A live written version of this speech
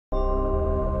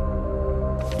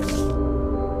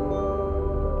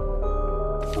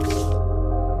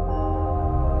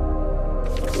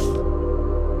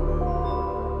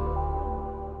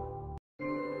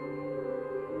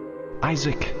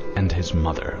Isaac and his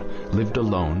mother lived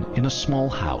alone in a small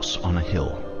house on a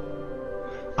hill.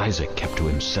 Isaac kept to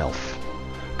himself,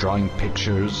 drawing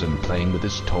pictures and playing with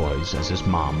his toys as his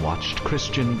mom watched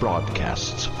Christian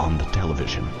broadcasts on the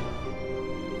television.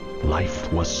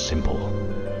 Life was simple,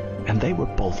 and they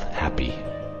were both happy.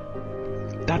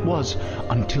 That was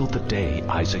until the day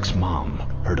Isaac's mom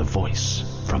heard a voice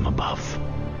from above.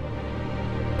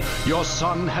 "Your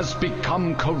son has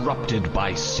become corrupted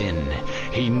by sin.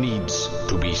 He needs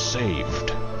to be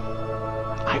saved."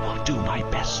 "I will do my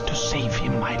best to save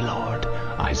him, my lord,"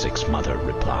 Isaac's mother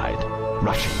replied,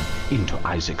 rushing into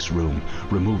Isaac's room,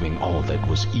 removing all that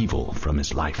was evil from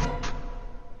his life.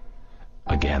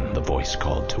 Again the voice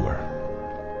called to her.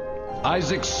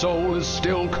 "Isaac's soul is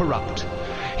still corrupt.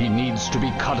 He needs to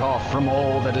be cut off from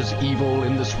all that is evil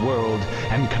in this world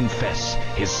and confess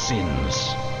his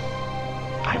sins."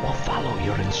 "I will follow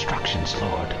your instructions,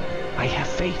 Lord. I have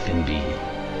faith in thee,"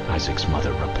 Isaac's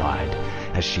mother replied,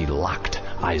 as she locked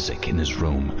Isaac in his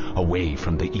room, away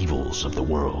from the evils of the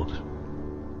world.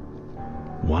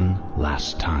 One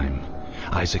last time,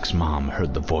 Isaac's mom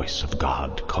heard the voice of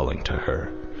God calling to her.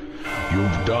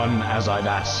 "You've done as I've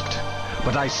asked,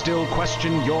 but I still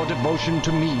question your devotion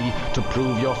to me. To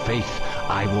prove your faith,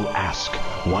 I will ask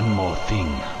one more thing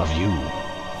of you."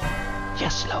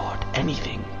 "Yes, Lord,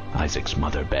 anything," Isaac's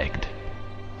mother begged.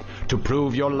 "To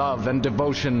prove your love and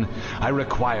devotion, I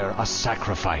require a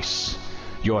sacrifice.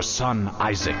 Your son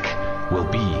Isaac will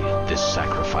be this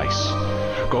sacrifice.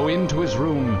 Go into his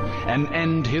room and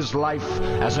end his life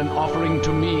as an offering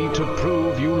to me to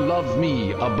prove you love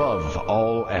me above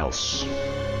all else."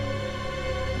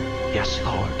 "Yes,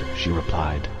 Lord," she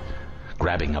replied,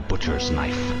 grabbing a butcher's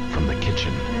knife from the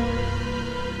kitchen.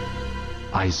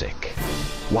 Isaac,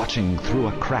 watching through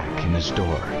a crack in his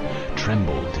door,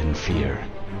 trembled in fear.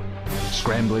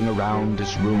 Scrambling around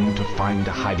his room to find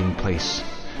a hiding place,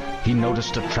 he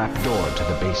noticed a trap door to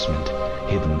the basement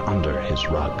hidden under his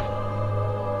rug.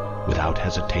 Without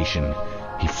hesitation,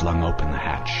 he flung open the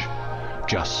hatch,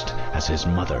 just as his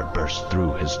mother burst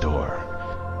through his door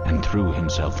and threw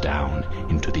himself down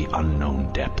into the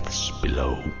unknown depths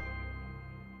below.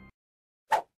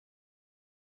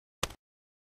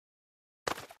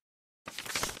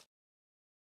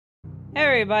 Hey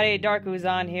everybody, Darku's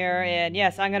on here, and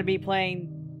yes, I'm gonna be playing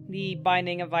The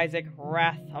Binding of Isaac: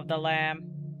 Wrath of the Lamb.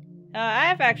 I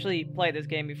have actually played this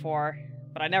game before,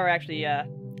 but I never actually, I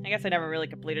guess I never really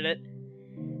completed it.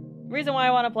 The reason why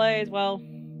I want to play is, well,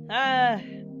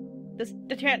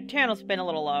 the channel's been a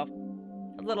little low.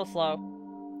 A little slow.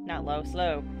 Not low,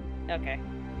 slow. Okay.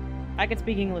 I can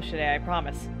speak English today, I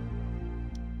promise.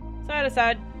 So I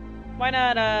decided, why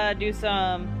not, do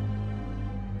some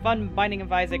fun Binding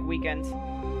of Isaac weekends,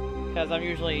 because I'm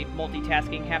usually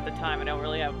multitasking half the time. I don't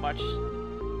really have much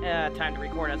time to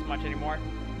record as much anymore.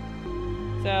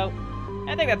 So,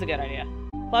 I think that's a good idea.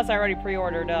 Plus, I already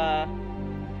pre-ordered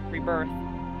Rebirth.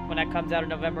 When that comes out in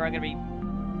November, I'm going to be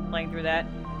playing through that.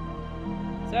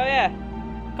 So yeah,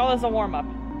 call this a warm-up.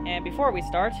 And before we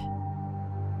start,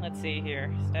 let's see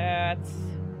here. Stats.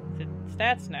 Is it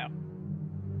stats? No.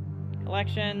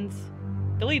 Collections.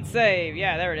 Delete save.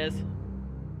 Yeah, there it is.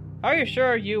 Are you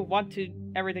sure you want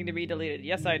everything to be deleted?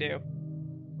 Yes, I do.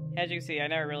 As you can see, I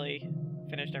never really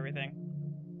finished everything.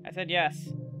 I said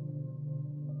yes.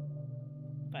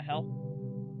 What the hell?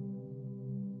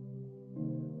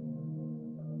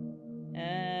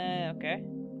 Okay.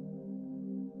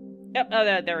 Yep,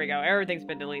 oh, there we go. Everything's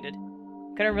been deleted.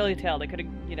 Couldn't really tell. They could've,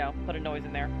 you know, put a noise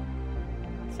in there.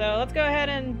 So, let's go ahead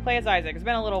and play as Isaac. It's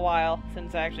been a little while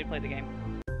since I actually played the game.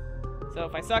 So,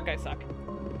 if I suck, I suck.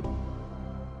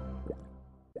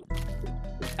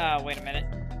 Wait a minute.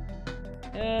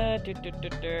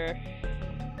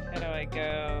 How do I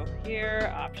go?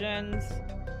 Here, options,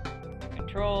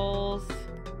 controls,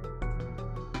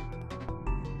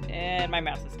 and my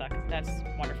mouse is stuck. That's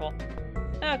wonderful.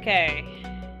 Okay.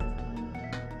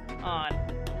 On.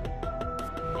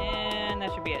 And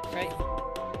that should be it, right?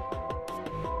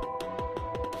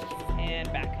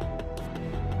 And back.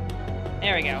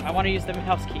 There we go. I want to use the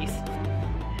mouse keys.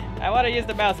 I want to use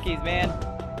the mouse keys, man.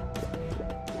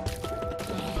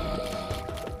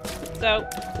 So,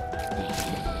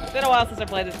 it's been a while since I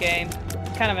played this game.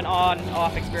 It's kind of an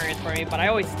on-off experience for me, but I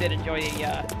always did enjoy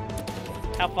the,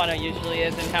 how fun it usually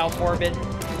is and how morbid,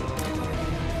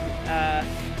 how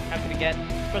can we get,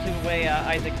 especially the way,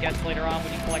 Isaac gets later on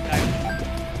when you collect items.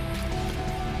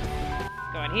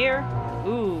 Go in here.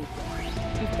 Ooh.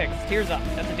 Toothpicks. Tears up.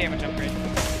 That's a damage upgrade.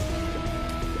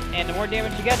 And the more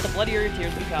damage you get, the bloodier your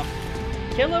tears become.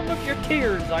 Kill him with your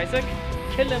tears, Isaac.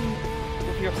 Kill him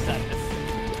with your sadness.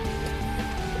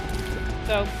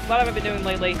 So, what I've been doing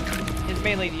lately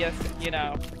mainly just, you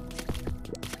know,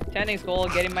 attending school,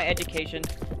 getting my education,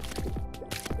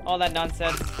 all that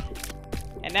nonsense.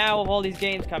 And now with all these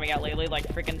games coming out lately, like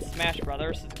freaking Smash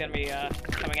Brothers is gonna be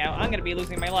coming out, I'm gonna be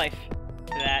losing my life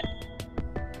to that,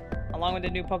 along with the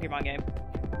new Pokemon game.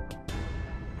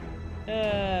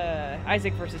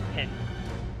 Isaac versus Pin.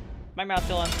 My mouth's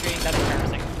still on screen. That's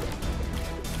embarrassing.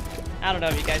 I don't know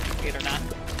if you guys can see it or not.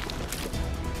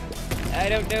 I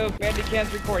don't know if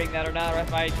Bandicam's recording that or not, or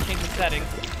if I change the settings.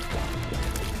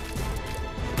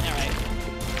 Alright.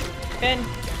 Pin,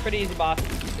 pretty easy boss.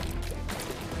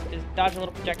 Just dodge a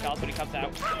little projectiles when he comes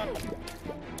out.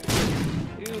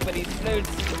 Ooh, but he floats.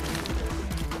 He's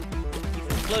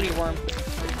a floaty worm.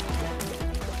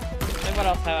 And what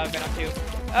else have I been up to?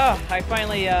 Oh, I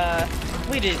finally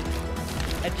completed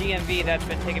a GMV that's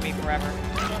been taking me forever.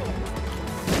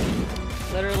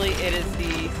 Literally, it is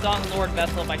the song Lord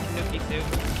Vessel by Tanuki Soup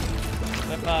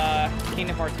with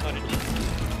Kingdom Hearts footage.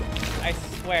 I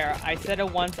swear, I said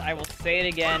it once, I will say it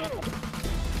again,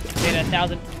 say it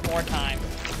 1,000 more times.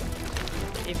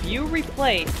 If you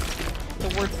replace the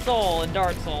word soul in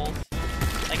Dark Souls,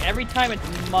 like every time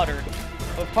it's muttered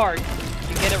with heart,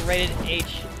 you get a rated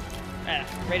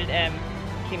M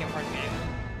Kingdom Hearts game.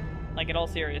 Like, in all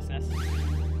seriousness.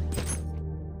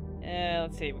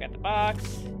 Let's see, we got the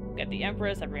box, we got the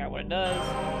Empress, I forgot what it does.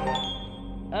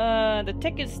 The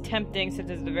tick is tempting since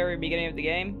it's the very beginning of the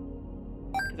game,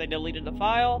 because I deleted the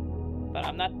file, but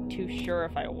I'm not too sure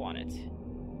if I want it.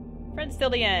 Friends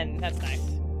till the end, that's nice.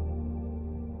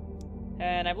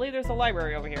 And I believe there's a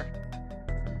library over here.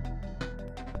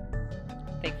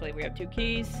 Thankfully we have 2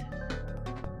 keys,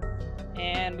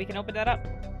 and we can open that up.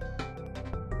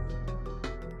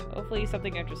 Hopefully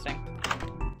something interesting.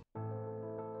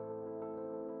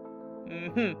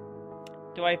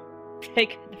 Do I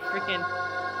take the freaking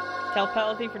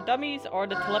telepathy for dummies or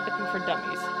the telepathy for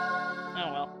dummies?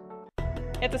 Oh well.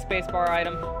 It's a spacebar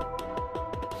item.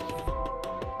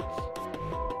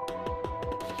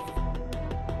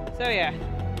 So yeah.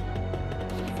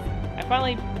 I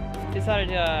finally decided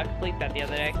to complete that the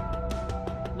other day.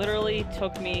 Literally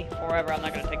took me forever. I'm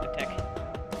not gonna take the tick.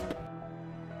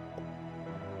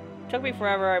 Took me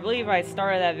forever. I believe I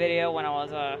started that video when I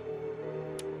was,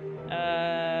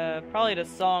 probably the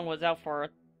song was out for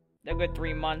a good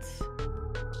 3 months.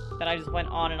 Then I just went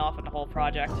on and off in the whole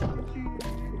project.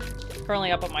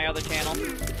 Currently up on my other channel.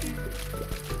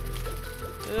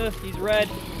 Ugh, he's red.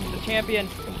 He's the champion.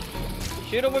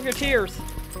 Shoot him with your tears.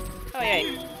 Oh,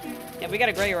 yay. Yeah, we got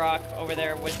a gray rock over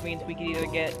there, which means we can either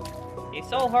get a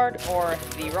soul heart or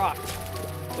the rock,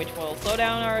 which will slow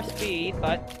down our speed,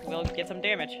 but we'll get some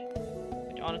damage.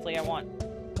 Which, honestly, I want.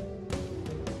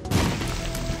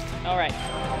 Alright.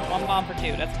 1 bomb for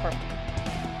 2. That's perfect.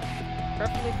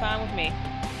 Perfectly fine with me.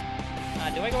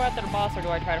 Do I go after the boss, or do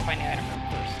I try to find the item room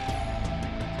first?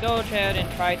 Let's go ahead and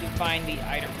try to find the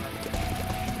item room.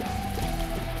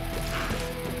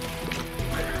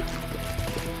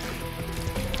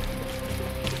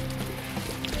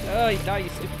 Oh, you die, you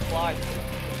stupid fly.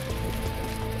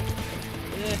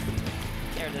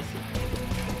 There it is.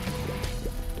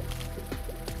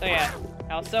 So yeah,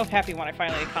 I was so happy when I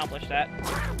finally accomplished that.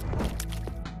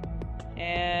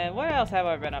 And what else have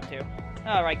I been up to?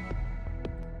 Alright.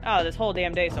 Oh, this whole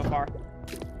damn day so far.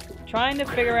 Trying to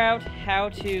figure out how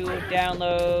to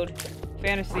download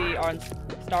Fantasy on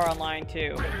Star Online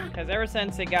 2. Because ever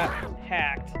since it got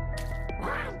hacked,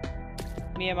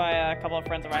 me and my couple of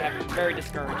friends of mine have been very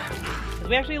discouraged. Because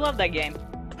we actually love that game.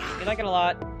 We like it a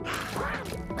lot.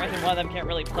 Granted, one of them can't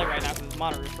really play right now because his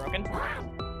monitor is broken.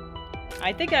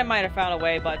 I think I might have found a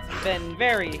way, but it's been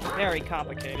very, very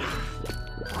complicated.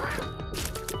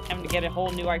 Having to get a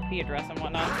whole new IP address and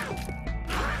whatnot.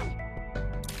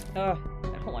 Ugh,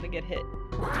 I don't want to get hit.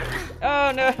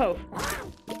 Oh no!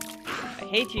 I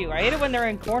hate you. I hate it when they're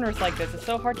in corners like this. It's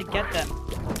so hard to get them.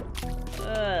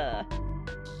 Ugh.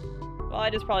 Well, I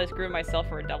just probably screwed myself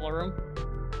for a double room.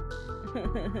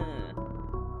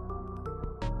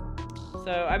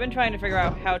 So, I've been trying to figure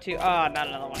out how to... Ah, not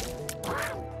another one.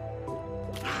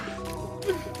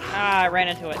 Ah, I ran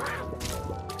into it.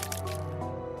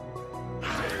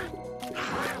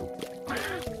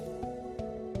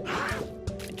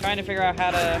 I'm trying to figure out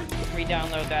how to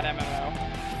re-download that MMO.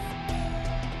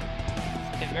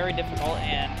 It's been very difficult,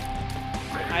 and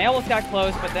I almost got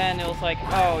close, but then it was like,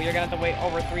 oh, you're gonna have to wait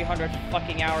over 300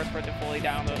 fucking hours for it to fully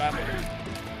download up.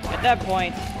 At that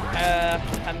point,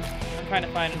 I'm trying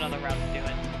to find another route to do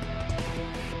it.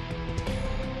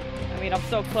 I mean, I'm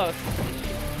so close.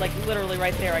 It's like literally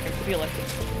right there, I can feel it.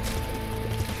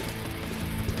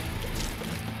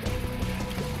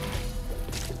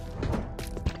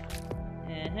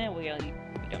 We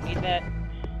don't need that.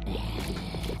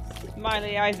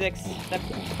 Smiley Isaacs that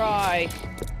cry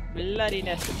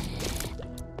bloodiness.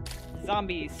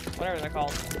 Zombies, whatever they're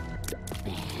called.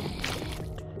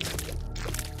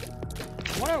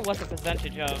 I wonder what the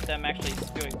percentage of them actually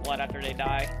spewing blood after they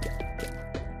die.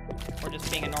 Or just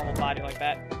being a normal body like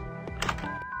that.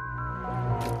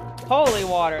 Holy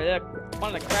water, they're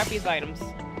one of the crappiest items.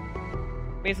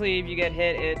 Basically, if you get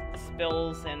hit, it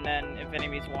spills, and then if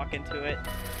enemies walk into it,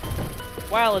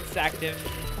 while it's active,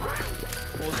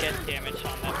 we'll get damage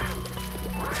on them.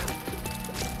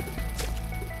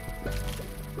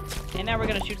 And now we're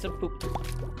gonna shoot some poop.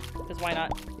 Because why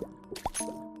not?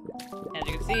 As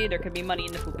you can see, there could be money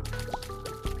in the poop.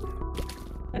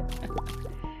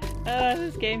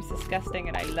 This game's disgusting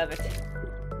and I love it.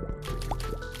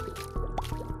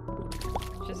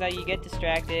 It's just that you get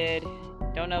distracted,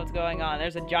 don't know what's going on.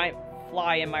 There's a giant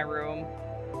fly in my room,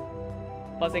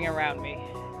 buzzing around me.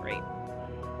 Great.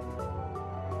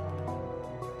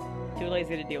 Too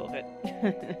lazy to deal with it.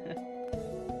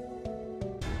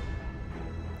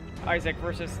 Isaac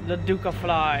versus the Duke of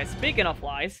Flies. Speaking of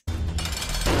flies.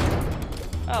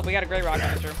 Oh, we got a gray rock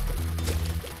monster.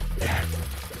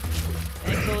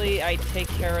 Thankfully, I take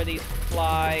care of these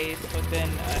flies within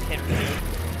a hit or two.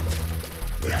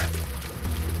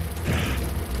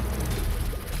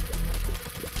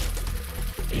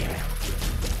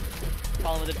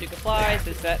 Problem with the Duke of Flies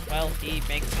is that, well, he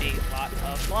makes a lot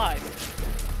of flies.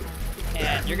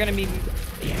 And you're gonna be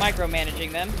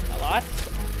micromanaging them a lot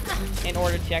in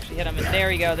order to actually hit them. And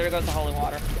there you go, there goes the holy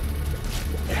water.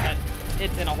 And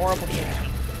it's in a horrible position.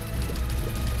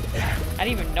 I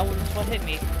didn't even know what hit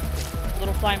me.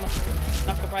 Little fly must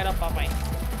snuck it right up on me.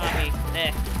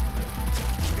 Eh.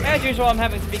 As usual, I'm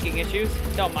having speaking issues.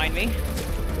 Don't mind me.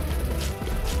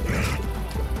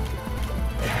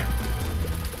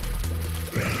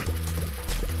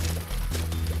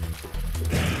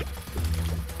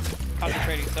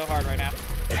 Concentrating so hard right now.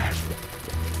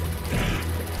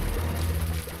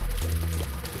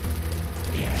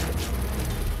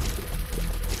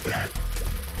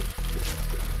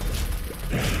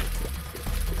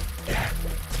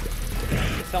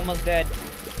 He's almost dead.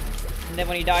 And then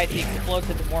when he dies, he explodes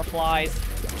into more flies.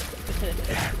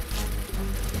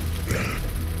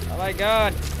 Oh my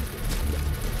god.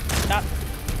 Stop.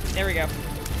 There we go.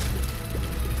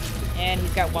 And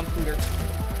he's got one pooter.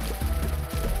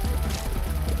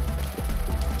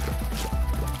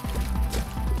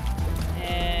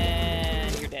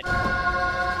 And you're dead.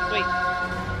 Sweet.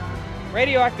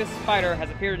 Radioactive spider has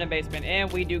appeared in the basement, and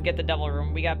we do get the devil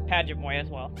room. We got Pageant Boy as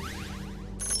well.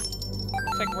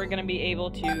 Looks like we're gonna be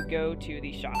able to go to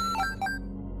the shop.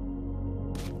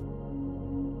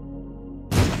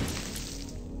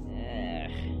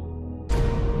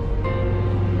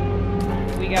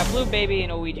 We got Blue Baby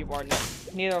and a Ouija board.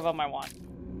 Neither of them I want.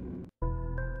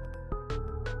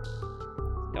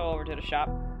 Go over to the shop.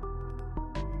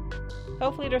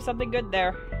 Hopefully there's something good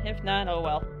there. If not, oh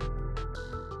well.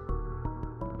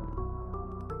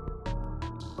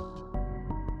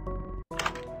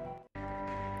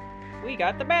 We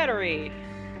got the battery!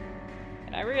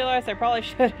 And I realized I probably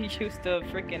should have used the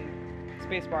freaking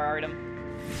spacebar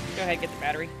item. Go ahead, get the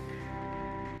battery.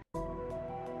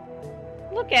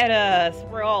 Look at us!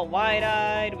 We're all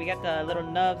wide-eyed, we got the little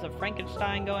nubs of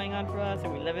Frankenstein going on for us,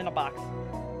 and we live in a box.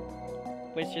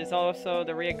 Which is also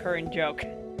the reoccurring joke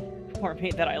for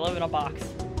me, that I live in a box.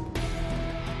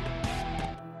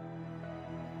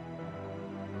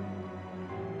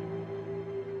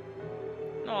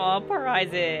 Aw, poor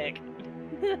Isaac!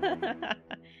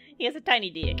 He has a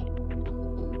tiny dick.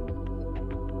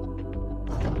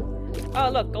 Oh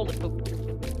look, golden poop.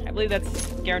 I believe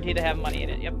that's guaranteed to have money in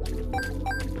it, yep.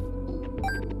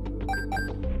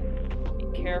 Be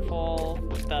careful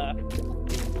with the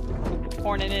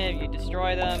corn in it. If you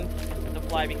destroy them, the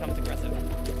fly becomes aggressive.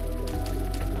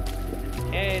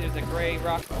 Okay, there's a gray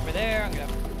rock over there. I'm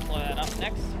gonna blow that up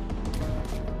next.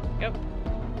 Go.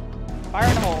 Fire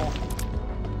in the hole.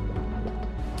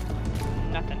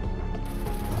 Nothing.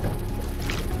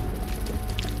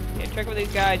 Okay, trick with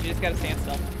these guys, you just gotta stand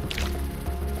still.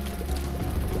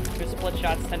 Your split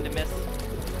shots tend to miss.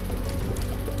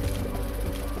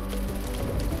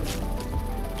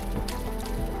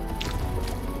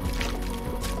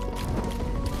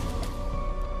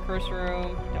 Curse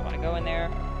room, don't want to go in there.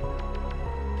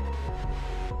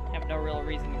 Have no real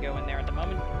reason to go in there at the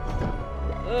moment.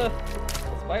 Ugh,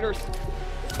 spiders.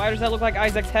 Spiders that look like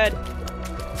Isaac's head.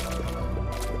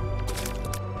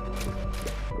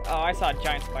 Oh, I saw a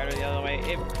giant spider the other way.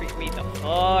 It freaked me the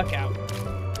fuck out.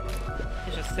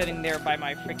 It's just sitting there by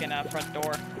my freaking front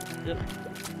door. Ugh.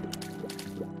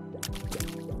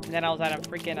 And then I was at a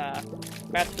freaking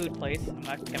fast food place. I'm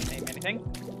not gonna name anything.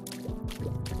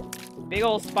 Big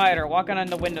old spider walking on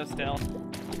the windowsill.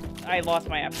 I lost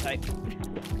my appetite.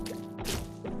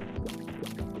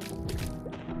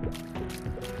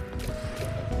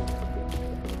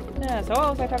 Yeah, so what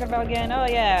was I talking about again? Oh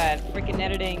yeah, freaking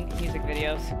editing music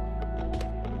videos.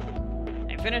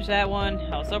 I finished that one.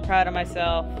 I was so proud of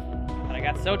myself. But I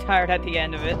got so tired at the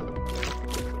end of it.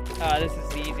 This is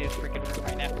the easiest freaking room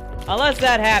right now. Unless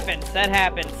that happens. That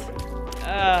happens.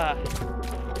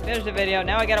 Finish the video.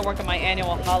 Now I gotta work on my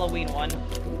annual Halloween one.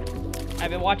 I've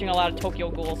been watching a lot of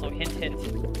Tokyo Ghoul, so hint hint.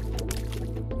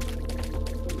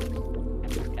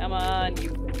 Come on, you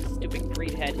stupid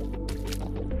greed head.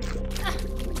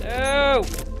 No!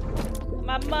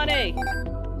 My money!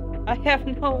 I have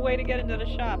no way to get into the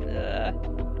shop. Go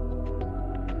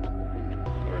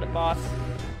to the boss.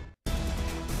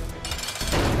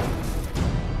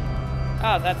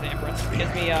 Oh, that's the Empress.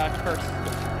 Gives me a curse.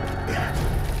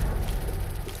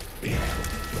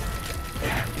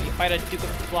 You fight a Duke of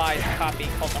Flies copy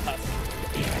called the Husk.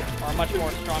 Or a much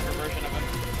more stronger version of him.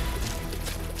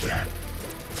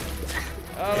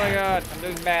 Oh my god, I'm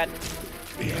doing bad.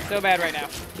 I'm doing so bad right now.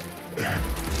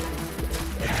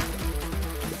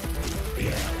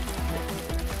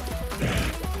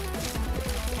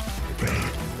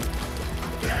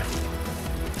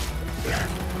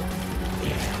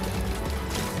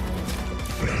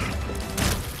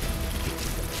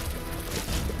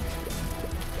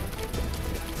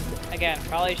 Again,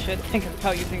 probably should think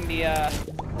about using the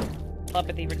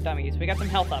telepathy for dummies. We got some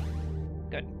health up.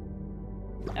 Good.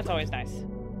 That's always nice.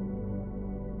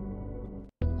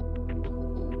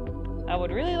 I would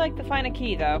really like to find a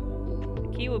key, though.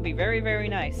 A key would be very, very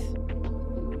nice.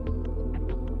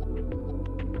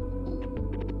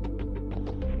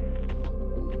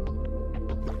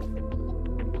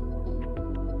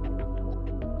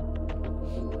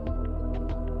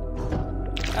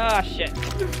 Ah, shit.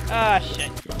 Ah, shit.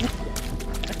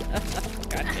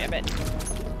 God damn it.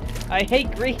 I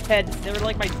hate greed heads. They were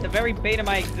like the very bane of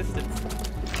my existence.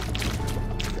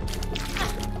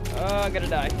 Oh, I'm gonna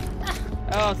die.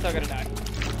 Oh, I'm so gonna die.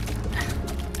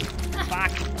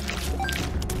 Fuck.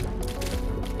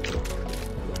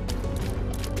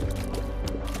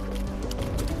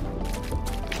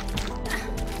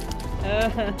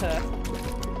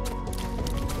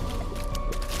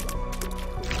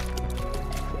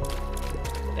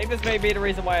 I think this may be the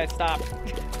reason why I stopped.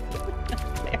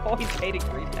 I always hated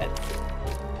greed heads.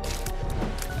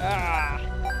 Ah.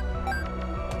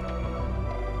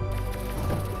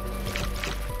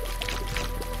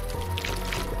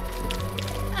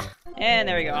 And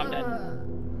there we go, I'm done.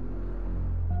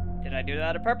 Did I do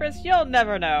that on purpose? You'll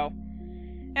never know.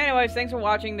 Anyways, thanks for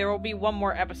watching. There will be one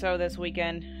more episode this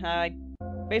weekend.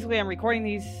 Basically, I'm recording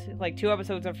these, like, 2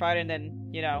 episodes on Friday and then,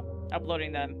 you know,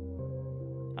 uploading them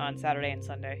on Saturday and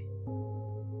Sunday.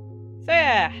 So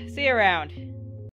yeah, see you around.